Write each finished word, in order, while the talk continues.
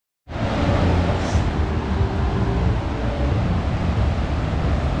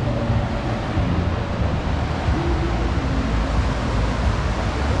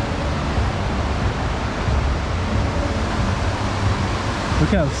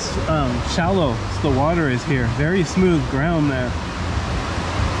how shallow the water is here. Very smooth ground there.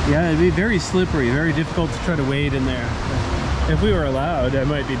 Yeah, it'd be very slippery, very difficult to try to wade in there. If we were allowed, I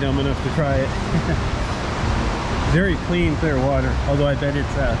might be dumb enough to try it. Very clean, clear water, although I bet it's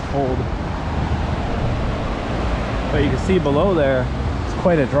cold. But you can see below there, it's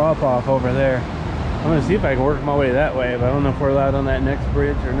quite a drop off over there. I'm gonna see if I can work my way that way, but I don't know if we're allowed on that next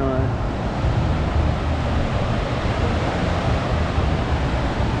bridge or not.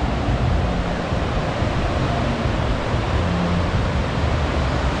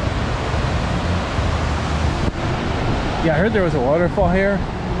 Yeah, I heard there was a waterfall here.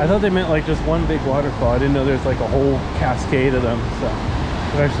 I thought they meant like just one big waterfall. I didn't know there's like a whole cascade of them. So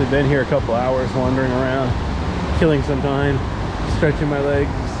I've actually been here a couple hours wandering around, killing some time, stretching my legs.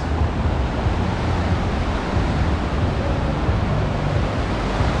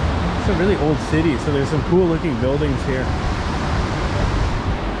 It's a really old city, so there's some cool looking buildings here.